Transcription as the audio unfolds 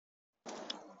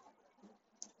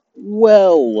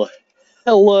Well,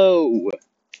 hello.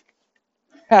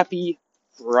 Happy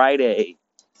Friday.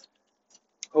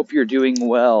 Hope you're doing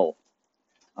well.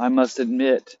 I must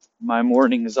admit, my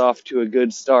morning is off to a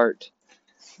good start.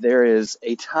 There is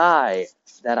a tie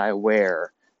that I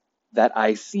wear that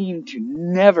I seem to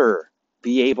never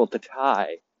be able to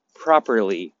tie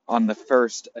properly on the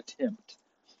first attempt.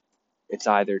 It's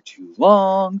either too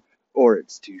long or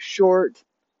it's too short,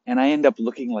 and I end up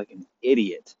looking like an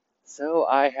idiot. So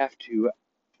I have to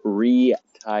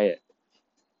re-tie it.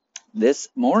 This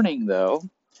morning, though,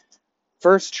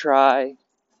 first try,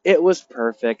 it was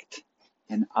perfect,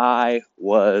 and I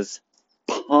was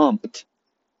pumped.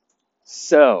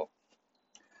 So,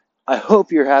 I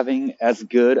hope you're having as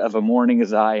good of a morning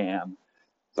as I am,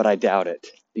 but I doubt it,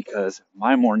 because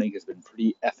my morning has been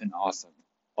pretty effing awesome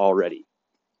already.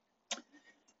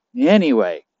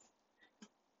 Anyway,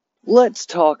 let's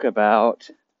talk about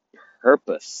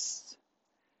purpose.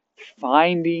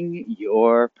 Finding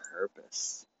your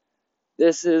purpose.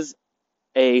 This is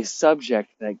a subject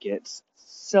that gets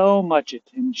so much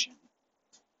attention,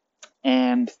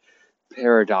 and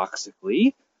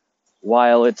paradoxically,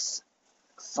 while it's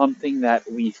something that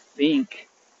we think,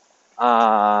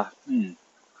 uh, hmm,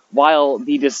 while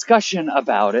the discussion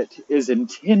about it is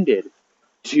intended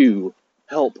to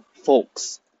help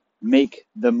folks make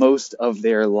the most of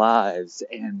their lives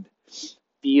and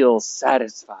feel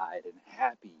satisfied and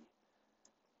happy,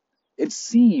 it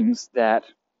seems that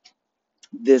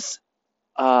this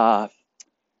uh,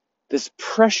 this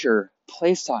pressure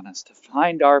placed on us to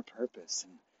find our purpose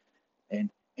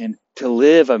and to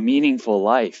live a meaningful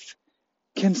life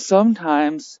can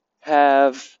sometimes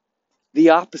have the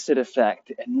opposite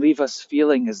effect and leave us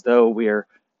feeling as though we're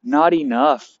not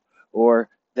enough, or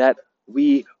that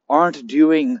we aren't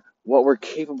doing what we're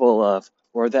capable of,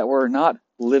 or that we're not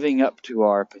living up to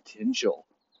our potential.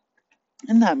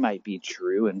 And that might be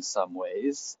true in some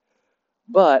ways,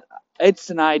 but it's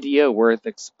an idea worth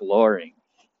exploring.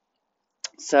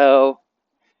 So,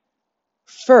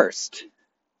 first,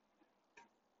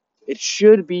 it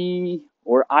should be,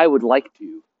 or I would like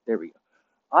to, there we go.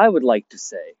 I would like to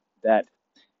say that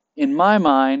in my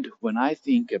mind, when I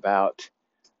think about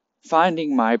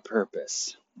finding my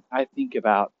purpose, I think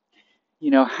about,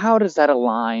 how does that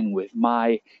align with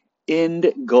my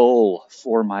end goal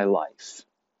for my life?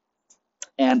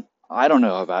 And I don't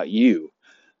know about you,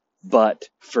 but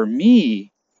for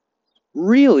me,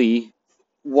 really,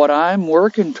 what I'm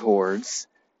working towards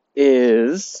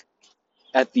is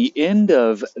at the end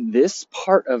of this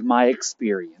part of my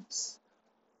experience,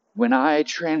 when I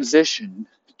transition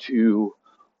to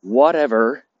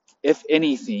whatever, if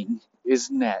anything,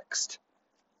 is next,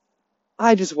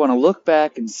 I just want to look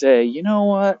back and say, you know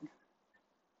what?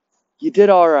 You did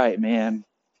all right, man.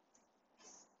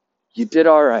 You did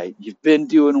all right. You've been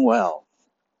doing well.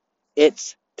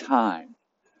 It's time,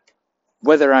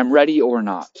 whether I'm ready or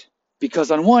not. Because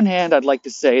on one hand, I'd like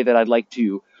to say that I'd like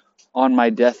to, on my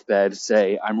deathbed,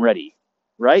 say, I'm ready,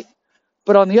 right?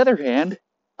 But on the other hand,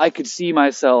 I could see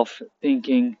myself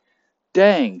thinking,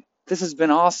 dang, this has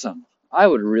been awesome. I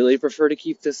would really prefer to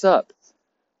keep this up.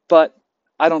 But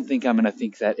I don't think I'm going to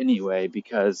think that anyway,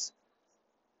 because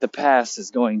the past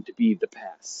is going to be the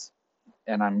past.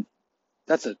 And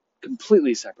that's a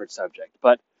completely separate subject.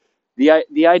 But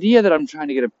the idea that I'm trying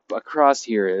to get across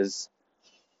here is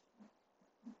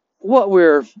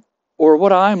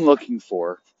what I'm looking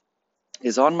for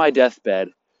is on my deathbed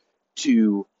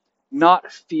to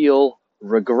not feel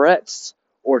regrets,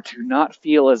 or to not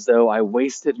feel as though I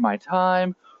wasted my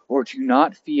time, or to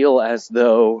not feel as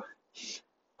though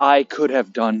I could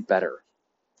have done better.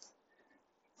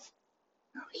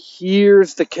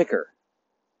 Here's the kicker.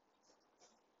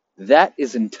 That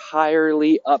is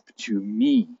entirely up to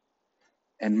me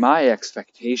and my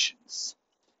expectations.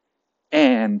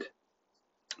 And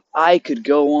I could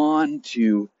go on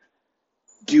to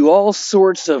do all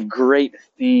sorts of great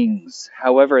things,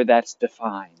 however that's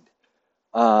defined.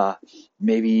 Uh,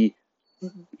 Maybe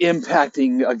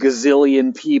impacting a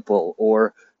gazillion people,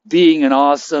 or being an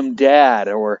awesome dad,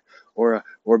 or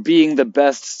being the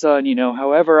best son.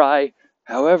 However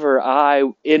I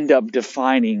end up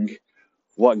defining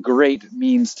what great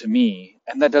means to me,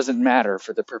 and that doesn't matter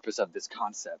for the purpose of this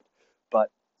concept. But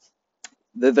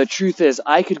the truth is,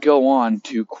 I could go on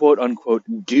to quote unquote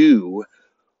do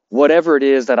whatever it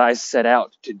is that I set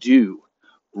out to do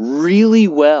really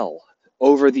well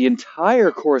over the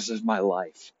entire course of my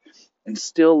life, and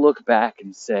still look back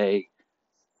and say,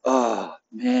 oh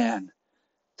man,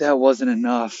 that wasn't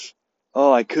enough.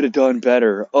 Oh, I could have done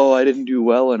better. Oh, I didn't do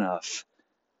well enough.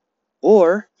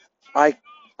 Or I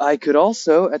I could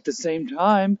also at the same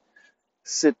time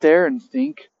sit there and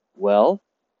think, Well,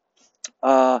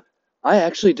 I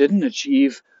actually didn't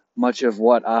achieve much of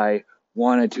what I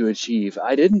wanted to achieve.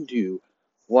 I didn't do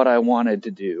what I wanted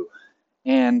to do.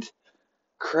 And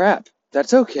crap,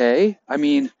 that's okay. I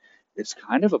mean, it's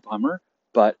kind of a bummer,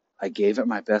 but I gave it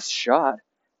my best shot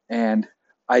and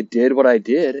I did what I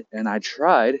did and I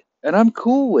tried and I'm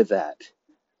cool with that.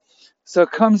 So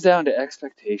it comes down to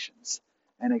expectations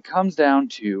and it comes down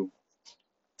to,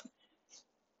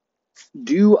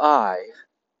 do I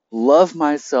love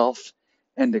myself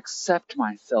and accept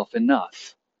myself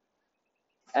enough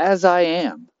as I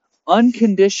am,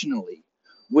 unconditionally,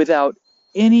 without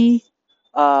any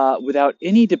without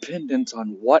any dependence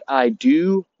on what I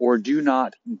do or do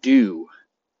not do.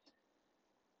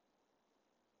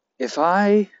 If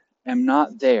I am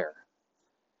not there,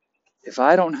 if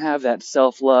I don't have that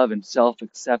self-love and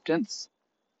self-acceptance,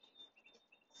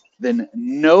 then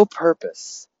no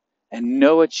purpose and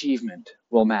no achievement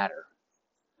will matter.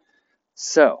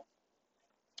 So,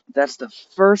 that's the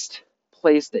first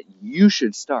place that you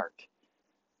should start,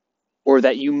 or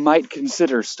that you might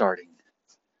consider starting,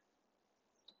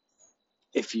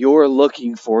 if you're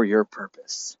looking for your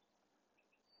purpose.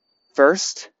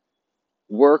 First,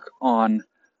 work on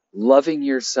loving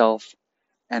yourself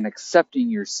and accepting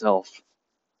yourself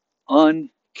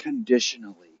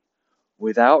unconditionally,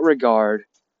 without regard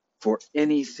for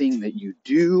anything that you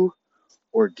do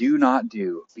or do not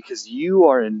do, because you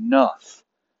are enough.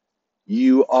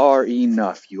 You are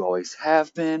enough. You always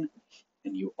have been,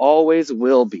 and you always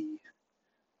will be.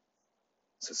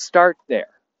 So start there.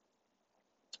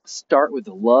 Start with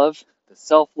the love, the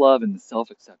self-love, and the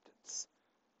self-acceptance.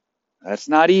 That's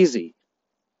not easy.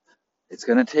 It's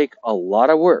going to take a lot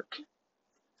of work.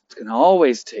 It's going to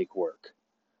always take work.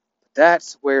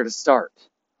 That's where to start.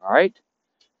 All right?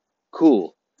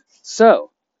 Cool.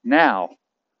 So, now,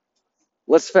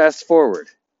 let's fast forward.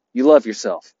 You love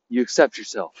yourself. You accept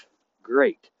yourself.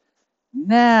 Great.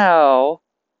 Now,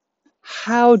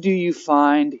 how do you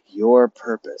find your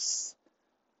purpose?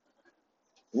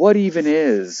 What even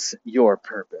is your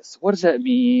purpose? What does that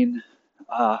mean?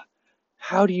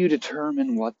 How do you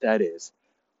determine what that is?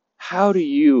 How do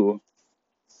you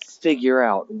figure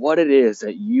out what it is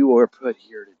that you are put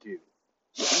here to do?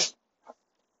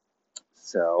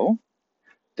 So,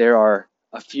 there are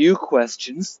a few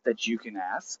questions that you can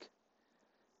ask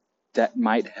that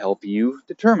might help you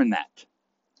determine that.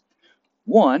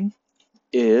 One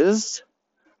is,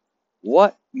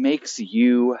 what makes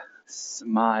you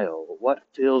smile? What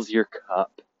fills your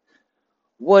cup?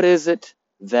 What is it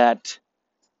that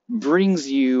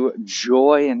brings you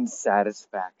joy and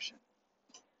satisfaction?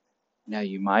 Now,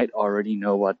 you might already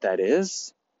know what that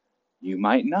is. You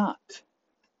might not.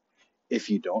 If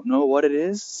you don't know what it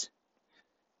is,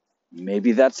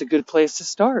 maybe that's a good place to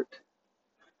start.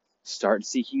 Start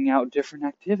seeking out different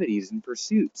activities and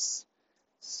pursuits.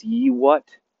 See what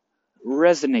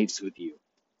resonates with you.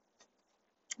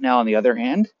 Now, on the other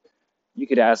hand, you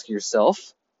could ask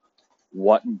yourself,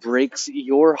 what breaks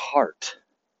your heart?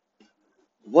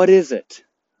 What is it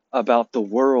about the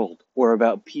world or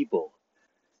about people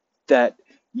that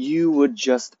you would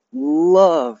just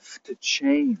love to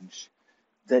change,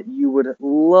 that you would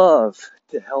love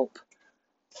to help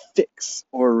fix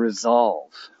or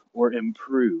resolve or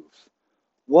improve?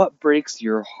 What breaks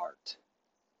your heart?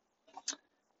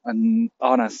 On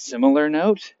a similar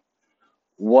note,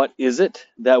 what is it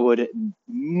that would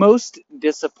most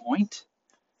disappoint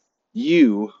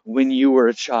you when you were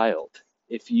a child?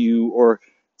 Or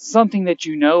something that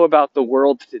you know about the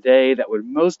world today that would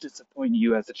most disappoint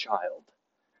you as a child.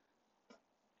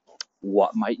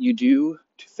 What might you do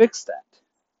to fix that?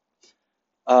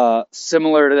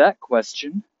 Similar to that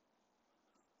question,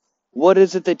 what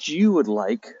is it that you would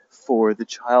like for the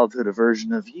childhood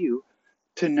version of you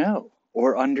to know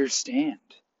or understand?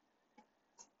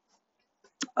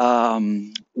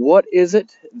 What is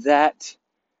it that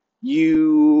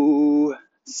you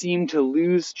seem to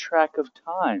lose track of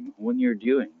time when you're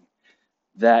doing,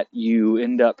 that you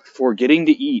end up forgetting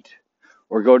to eat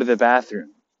or go to the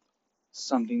bathroom?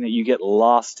 Something that you get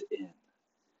lost in.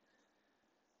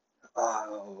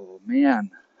 Oh,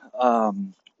 man.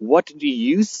 What do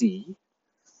you see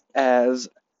as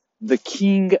the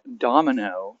king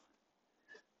domino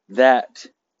that,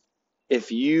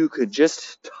 if you could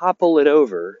just topple it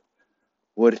over,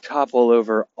 would topple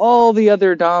over all the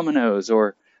other dominoes?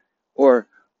 Or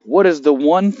what is the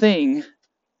one thing,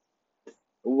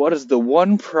 what is the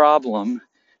one problem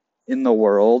in the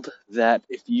world that,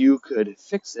 if you could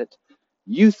fix it,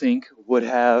 you think would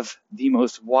have the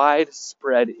most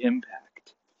widespread impact?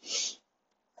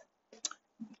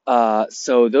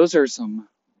 So those are some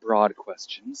broad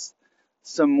questions.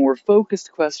 Some more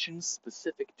focused questions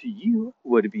specific to you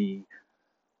would be,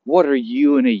 what are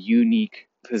you in a unique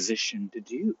position to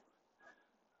do?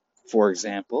 For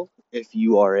example, if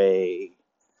you are a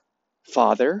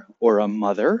father or a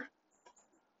mother,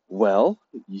 well,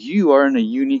 you are in a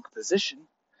unique position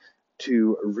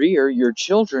to rear your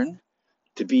children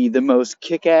to be the most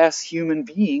kick-ass human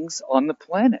beings on the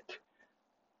planet.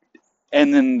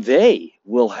 And then they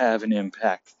will have an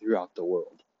impact throughout the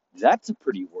world. That's a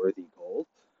pretty worthy goal.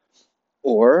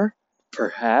 Or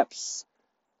perhaps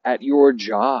at your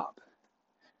job,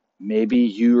 maybe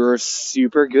you're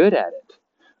super good at it.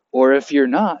 Or if you're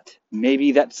not,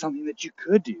 maybe that's something that you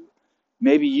could do.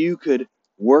 Maybe you could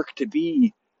work to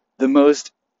be the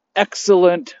most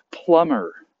excellent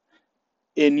plumber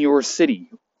in your city,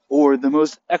 or the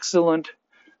most excellent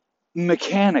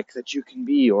mechanic that you can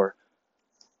be, or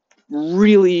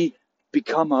really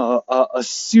become a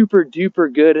super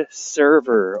duper good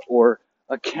server or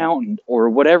accountant or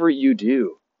whatever you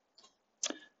do.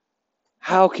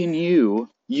 How can you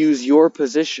use your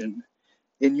position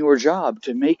in your job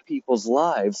to make people's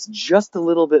lives just a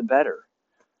little bit better?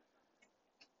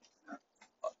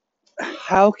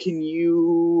 How can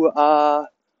you,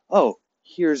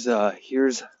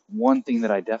 here's one thing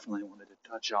that I definitely wanted to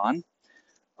touch on.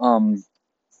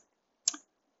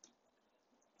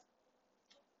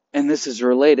 And this is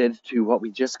related to what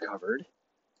we just covered,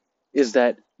 is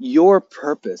that your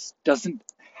purpose doesn't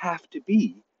have to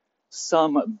be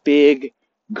some big,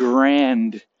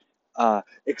 grand,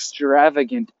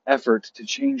 extravagant effort to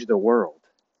change the world.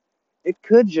 It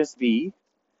could just be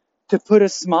to put a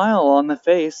smile on the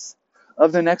face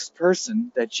of the next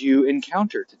person that you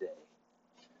encounter today.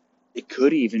 It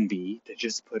could even be to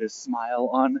just put a smile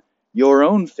on your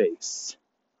own face.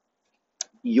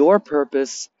 Your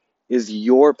purpose is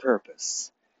your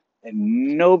purpose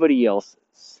and nobody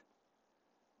else's.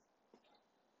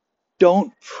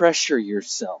 Don't pressure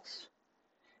yourself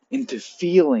into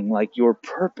feeling like your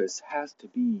purpose has to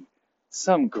be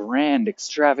some grand,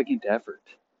 extravagant effort.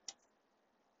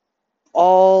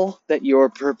 All that your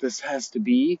purpose has to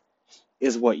be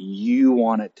is what you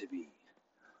want it to be.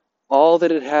 All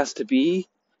that it has to be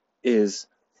is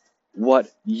what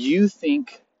you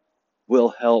think will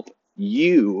help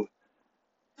you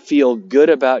feel good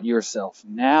about yourself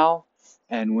now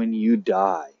and when you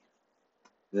die.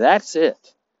 That's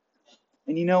it.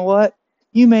 And you know what?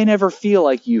 You may never feel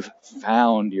like you've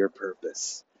found your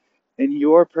purpose. And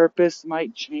your purpose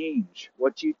might change.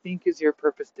 What you think is your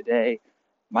purpose today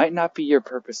might not be your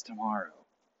purpose tomorrow.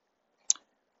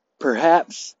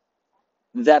 Perhaps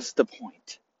that's the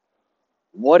point.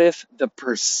 What if the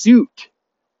pursuit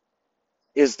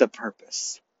is the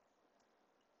purpose?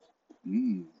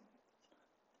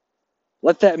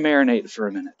 Let that marinate for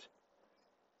a minute.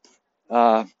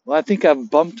 Well, I think I've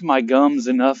bumped my gums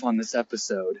enough on this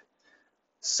episode.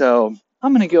 So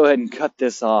I'm going to go ahead and cut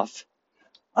this off.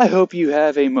 I hope you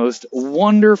have a most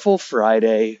wonderful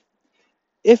Friday.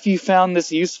 If you found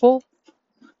this useful,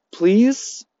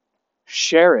 please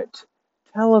share it.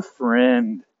 Tell a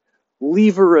friend.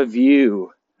 Leave a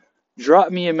review.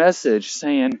 Drop me a message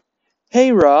saying,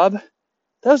 "Hey Rob,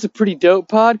 that was a pretty dope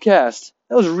podcast.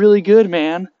 That was really good,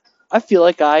 man. I feel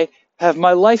like I have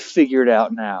my life figured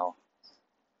out now."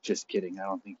 Just kidding. I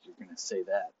don't think you're going to say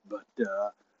that.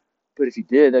 But if you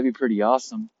did, that'd be pretty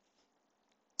awesome.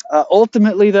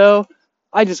 Ultimately, though,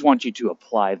 I just want you to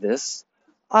apply this.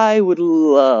 I would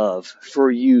love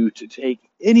for you to take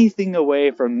anything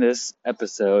away from this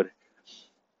episode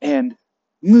and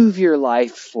move your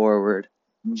life forward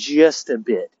just a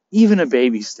bit, even a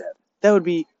baby step. That would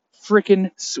be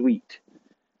freaking sweet.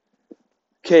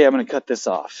 Okay, I'm going to cut this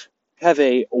off. Have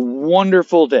a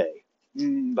wonderful day.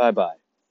 Bye-bye.